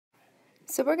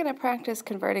So we're going to practice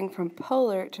converting from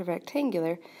polar to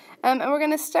rectangular, and we're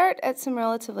going to start at some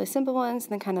relatively simple ones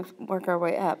and then kind of work our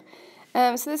way up.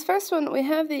 So this first one, we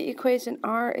have the equation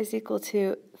r is equal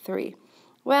to 3.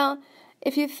 Well,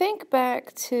 if you think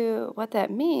back to what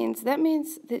that means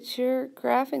that you're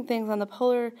graphing things on the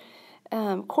polar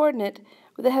coordinate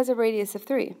that has a radius of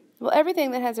 3. Well,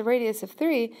 everything that has a radius of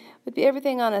 3 would be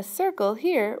everything on a circle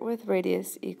here with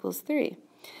radius equals 3.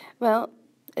 Well,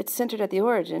 it's centered at the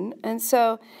origin, and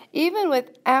so even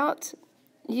without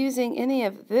using any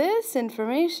of this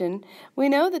information, we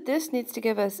know that this needs to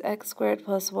give us x squared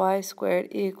plus y squared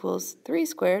equals 3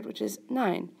 squared, which is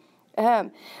 9.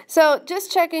 So just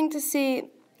checking to see,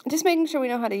 just making sure we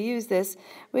know how to use this,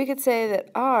 we could say that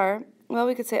r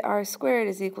squared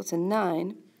is equal to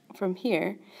 9 from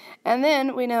here, and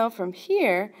then we know from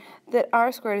here that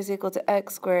r squared is equal to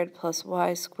x squared plus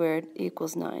y squared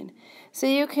equals 9. So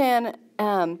you can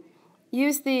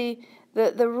use the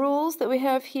rules that we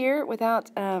have here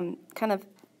without kind of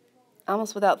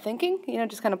almost without thinking,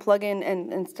 just kind of plug in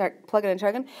and start plugging and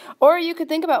chugging. Or you could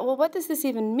think about, well, what does this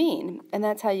even mean? And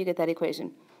that's how you get that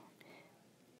equation.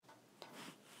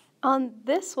 On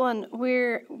this one,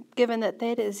 we're given that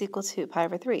theta is equal to pi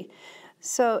over 3.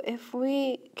 So if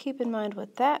we keep in mind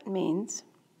what that means,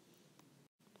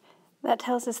 that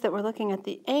tells us that we're looking at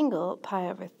the angle pi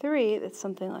over 3 that's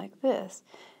something like this.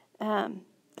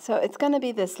 So it's going to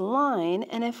be this line,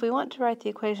 and if we want to write the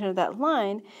equation of that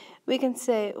line, we can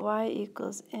say y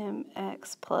equals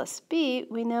mx plus b.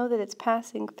 We know that it's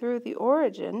passing through the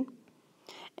origin,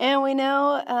 and we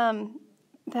know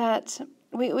that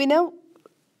we know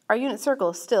our unit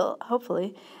circle still,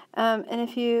 hopefully. And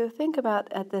if you think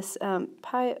about at this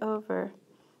pi over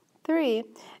 3,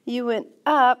 you went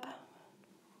up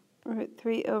root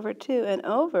 3 over 2 and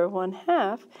over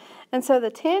 1/2. And so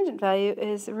the tangent value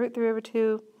is root 3 over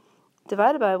 2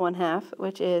 divided by 1/2,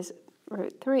 which is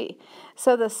root 3.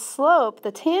 So the slope,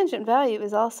 the tangent value,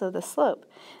 is also the slope.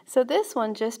 So this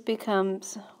one just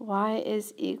becomes y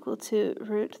is equal to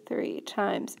root 3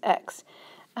 times x.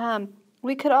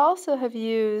 We could also have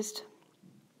used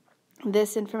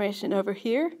this information over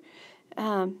here,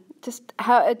 just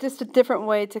a different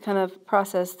way to kind of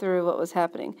process through what was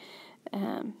happening.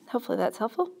 Hopefully that's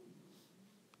helpful.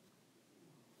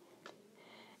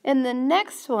 In the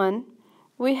next one,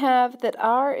 we have that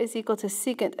r is equal to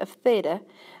secant of theta.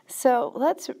 So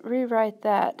let's rewrite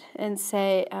that and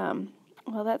say,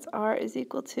 well, that's r is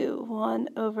equal to 1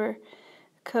 over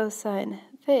cosine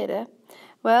theta.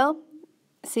 Well,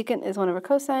 secant is 1 over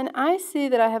cosine. I see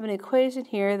that I have an equation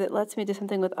here that lets me do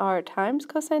something with r times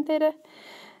cosine theta.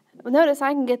 Notice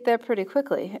I can get there pretty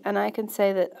quickly, and I can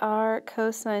say that r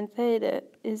cosine theta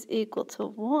is equal to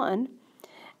 1.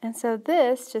 And so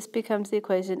this just becomes the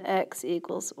equation x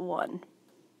equals 1.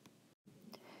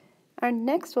 Our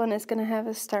next one is going to have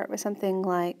us start with something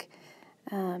like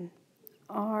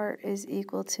r is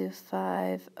equal to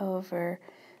 5 over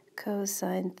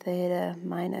cosine theta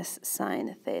minus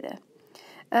sine theta.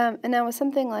 And now with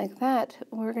something like that,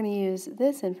 we're going to use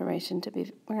this information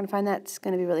we're going to find that's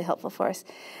going to be really helpful for us.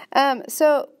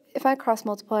 So if I cross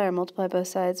multiply or multiply both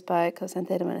sides by cosine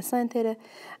theta minus sine theta,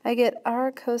 I get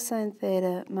r cosine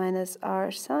theta minus r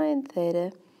sine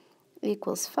theta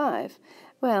equals 5.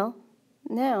 Well,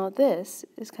 now this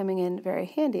is coming in very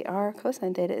handy. R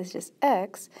cosine theta is just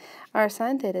x, r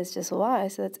sine theta is just y,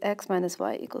 so that's x minus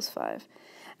y equals 5.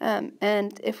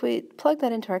 And if we plug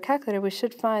that into our calculator, we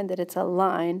should find that it's a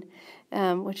line,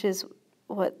 which is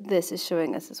what this is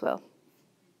showing us as well.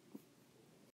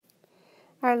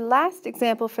 Our last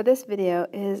example for this video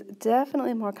is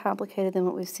definitely more complicated than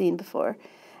what we've seen before.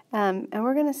 And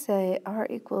we're going to say r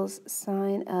equals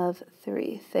sine of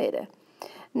 3 theta.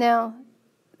 Now,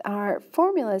 our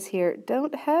formulas here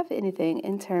don't have anything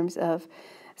in terms of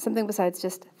something besides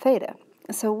just theta.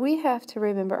 So we have to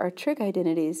remember our trig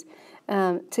identities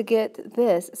to get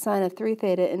this sine of 3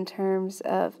 theta in terms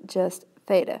of just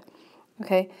theta.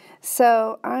 Okay,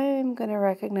 so I'm going to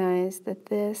recognize that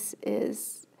this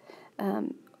is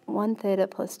 1 theta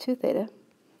plus 2 theta,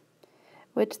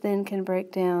 which then can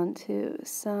break down to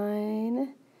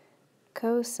sine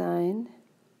cosine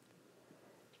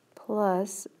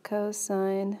plus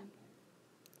cosine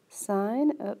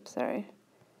sine,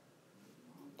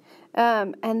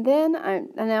 and then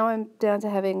now I'm down to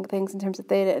having things in terms of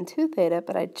theta and 2 theta,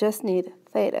 but I just need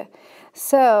theta.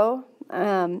 So,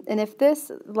 and if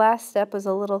this last step was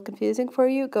a little confusing for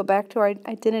you, go back to our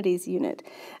identities unit,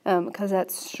 because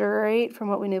that's straight from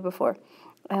what we knew before.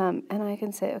 And I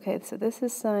can say, okay, so this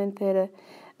is sine theta.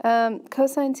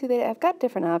 Cosine 2 theta, I've got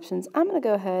different options. I'm going to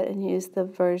go ahead and use the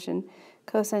version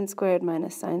cosine squared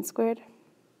minus sine squared.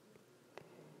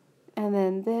 and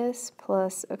then this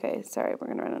plus, okay, sorry, we're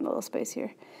going to run out a little space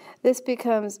here. This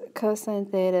becomes cosine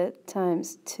theta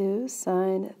times 2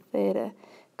 sine theta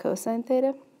cosine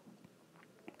theta.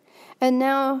 And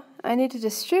now I need to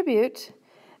distribute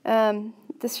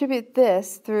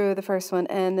this through the first one,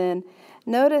 and then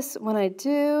notice when I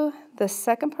do the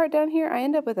second part down here, I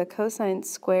end up with a cosine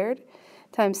squared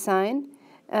times sine.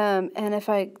 And if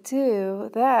I do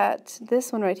that,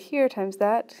 this one right here times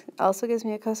that also gives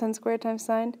me a cosine squared times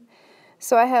sine.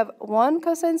 So I have 1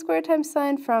 cosine squared times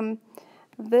sine from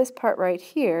this part right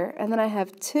here, and then I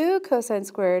have 2 cosine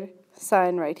squared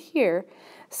sine right here.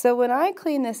 So when I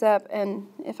clean this up, and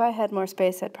if I had more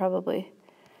space, I'd probably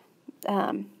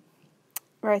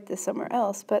write this somewhere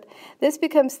else, but this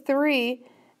becomes 3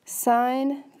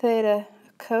 sine theta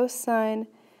cosine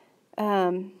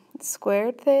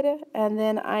squared theta, and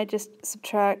then I just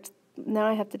subtract. Now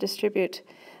I have to distribute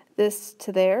this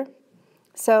to there.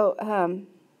 So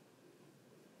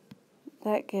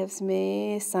that gives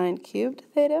me sine cubed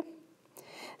theta.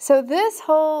 So this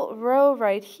whole row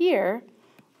right here,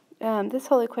 this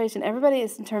whole equation, everybody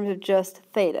is in terms of just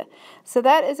theta. So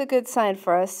that is a good sign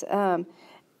for us.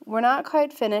 We're not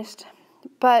quite finished,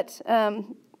 but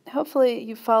hopefully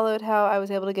you followed how I was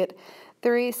able to get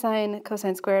 3 sine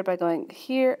cosine squared by going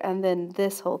here and then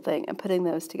this whole thing and putting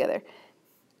those together.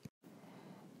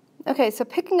 Okay, so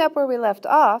picking up where we left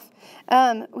off,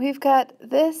 we've got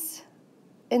this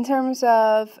in terms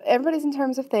of, everybody's in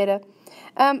terms of theta.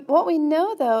 What we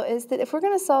know, though, is that if we're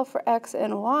going to solve for x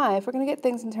and y, if we're going to get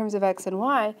things in terms of x and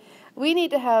y, we need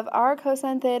to have r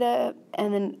cosine theta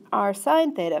and then r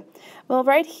sine theta. Well,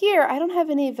 right here, I don't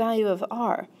have any value of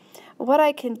r. What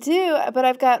I can do, but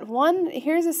I've got one,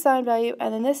 here's a sine value,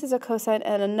 and then this is a cosine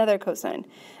and another cosine.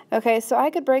 Okay, so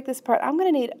I could break this apart. I'm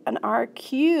going to need an r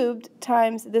cubed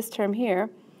times this term here.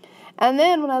 And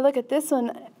then when I look at this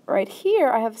one right here,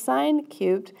 I have sine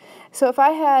cubed. So if I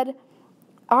had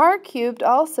r cubed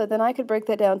also, then I could break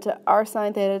that down to r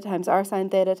sine theta times r sine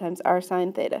theta times r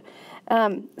sine theta.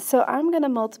 So I'm going to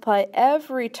multiply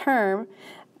every term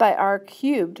by r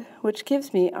cubed, which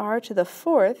gives me r to the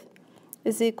 4th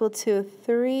is equal to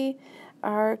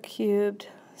 3r cubed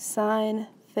sine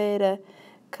theta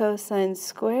cosine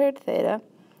squared theta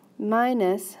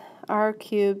minus r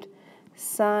cubed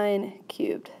sine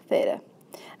cubed theta.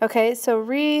 Okay, so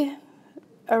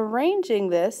rearranging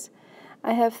this,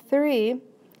 I have 3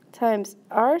 times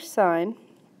r sine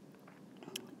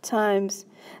times,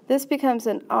 this becomes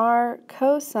an r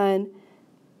cosine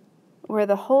where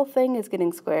the whole thing is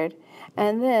getting squared,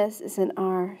 and this is an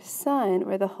r sine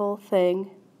where the whole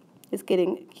thing is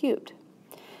getting cubed.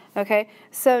 Okay,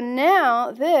 so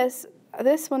now this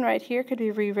one right here could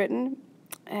be rewritten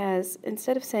as,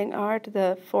 instead of saying r to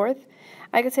the 4th,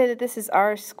 I could say that this is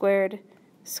r squared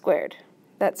squared.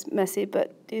 That's messy,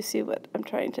 but do you see what I'm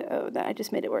trying to, oh, I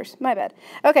just made it worse. My bad.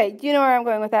 Okay, do you know where I'm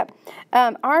going with that?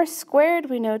 R squared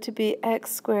we know to be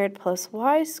x squared plus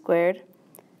y squared.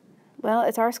 Well,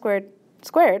 it's r squared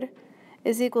squared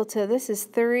is equal to, this is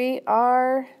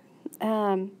 3r,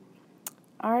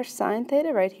 r sine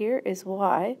theta right here is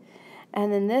y,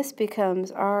 and then this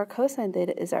becomes r cosine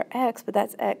theta is our x, but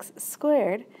that's x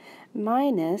squared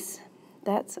minus,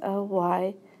 that's a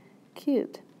y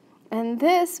cubed. And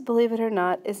this, believe it or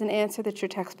not, is an answer that your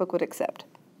textbook would accept.